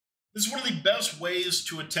This is one of the best ways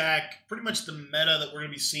to attack pretty much the meta that we're going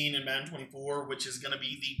to be seeing in Madden 24, which is going to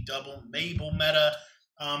be the double Mabel meta,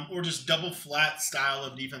 or just double flat style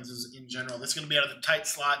of defenses in general. This is going to be out of the tight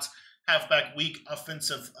slots, halfback weak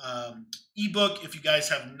offensive ebook. If you guys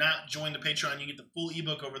have not joined the Patreon, you get the full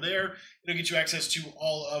ebook over there. It'll get you access to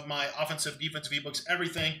all of my offensive, defensive ebooks,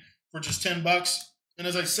 everything for just $10. And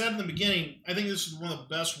as I said in the beginning, I think this is one of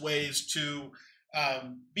the best ways to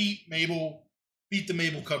beat the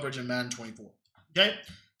Mabel coverage in Madden 24. Okay,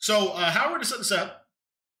 so how we're going to set this up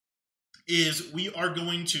is we are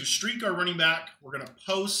going to streak our running back. We're going to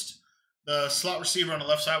post the slot receiver on the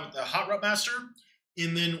left side with the hot route master,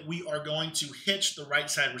 and then we are going to hitch the right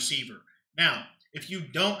side receiver. Now, if you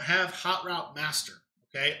don't have hot route master,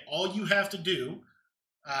 okay, all you have to do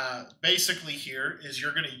basically here is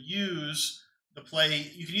you're going to use the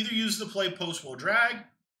play. You can either use the play post will drag,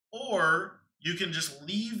 or you can just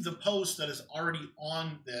leave the post that is already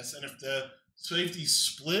on this, and if the safety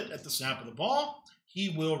split at the snap of the ball, he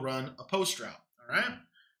will run a post route, all right?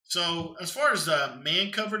 So as far as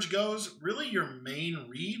man coverage goes, really your main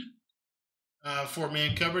read for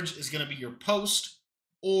man coverage is going to be your post,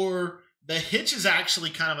 or the hitch is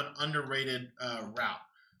actually kind of an underrated route.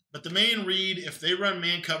 But the main read, if they run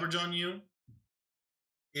man coverage on you,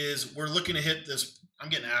 is we're looking to hit this. I'm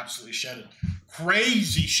getting absolutely shedded.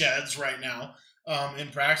 Crazy sheds right now in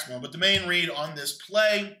practice mode. But the main read on this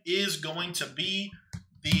play is going to be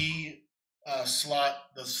the slot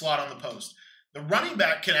on the post. The running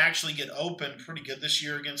back can actually get open pretty good this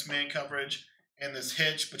year against man coverage and this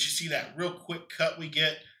hitch, but you see that real quick cut we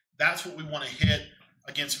get. That's what we want to hit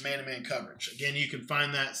against man-to-man coverage. Again, you can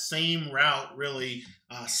find that same route really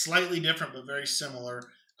slightly different but very similar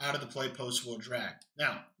out of the play post will drag.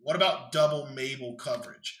 Now, what about double Mabel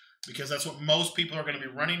coverage? Because that's what most people are going to be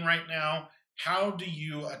running right now. How do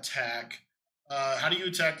you attack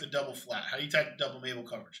the double flat? How do you attack the double Mabel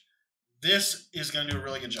coverage? This is going to do a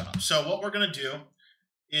really good job. So what we're going to do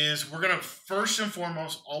is we're going to first and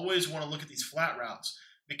foremost always want to look at these flat routes,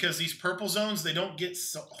 because these purple zones, they don't get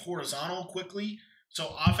horizontal quickly. So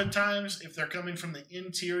oftentimes, if they're coming from the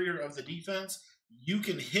interior of the defense, you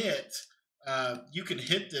can hit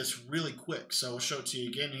this really quick. So I'll show it to you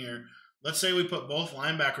again here. Let's say we put both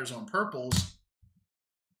linebackers on purples,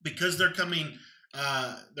 because they're coming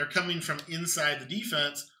from inside the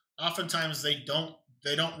defense. Oftentimes they don't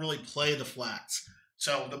really play the flats.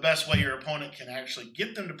 So the best way your opponent can actually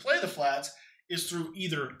get them to play the flats is through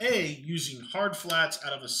either A, using hard flats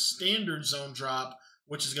out of a standard zone drop,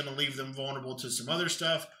 which is going to leave them vulnerable to some other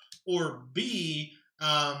stuff, or B,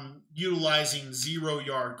 utilizing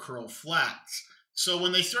 0-yard curl flats. So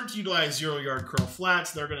when they start to utilize 0-yard curl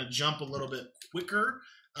flats, they're going to jump a little bit quicker,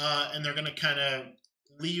 and they're going to kind of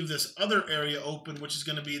leave this other area open, which is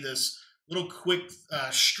going to be this little quick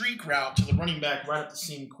streak route to the running back right at the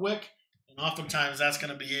seam quick. And oftentimes that's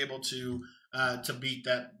going to be able to beat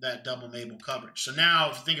that double Mabel coverage. So now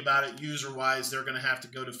if you think about it, user-wise, they're going to have to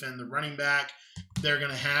go defend the running back. They're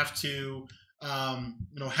going to have to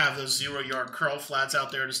have those 0-yard curl flats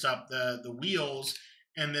out there to stop the wheels.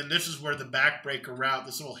 And then this is where the backbreaker route,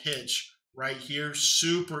 this little hitch right here,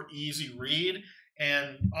 super easy read.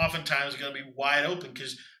 And oftentimes it's going to be wide open,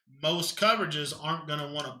 because most coverages aren't going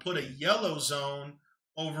to want to put a yellow zone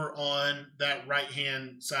over on that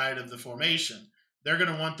right-hand side of the formation. They're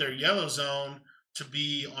going to want their yellow zone to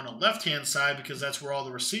be on a left-hand side, because that's where all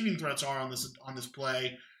the receiving threats are on this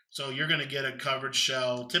play. So you're going to get a coverage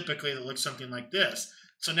shell typically that looks something like this.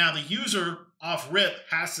 So now the user off rip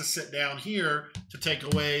has to sit down here to take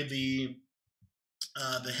away the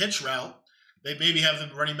hitch route. They maybe have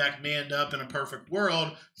the running back manned up in a perfect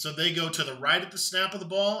world, so they go to the right at the snap of the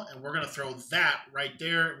ball, and we're going to throw that right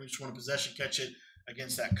there. We just want to possession catch it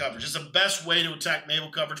against that coverage. It's the best way to attack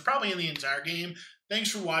Mabel coverage probably in the entire game.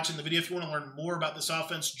 Thanks for watching the video. If you want to learn more about this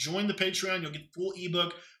offense, join the Patreon. You'll get the full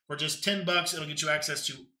ebook for just $10. It'll get you access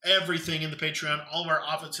to everything in the Patreon, all of our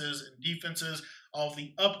offenses and defenses, all of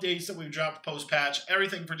the updates that we've dropped post-patch,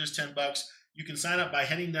 everything for just $10. You can sign up by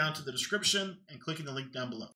heading down to the description and clicking the link down below.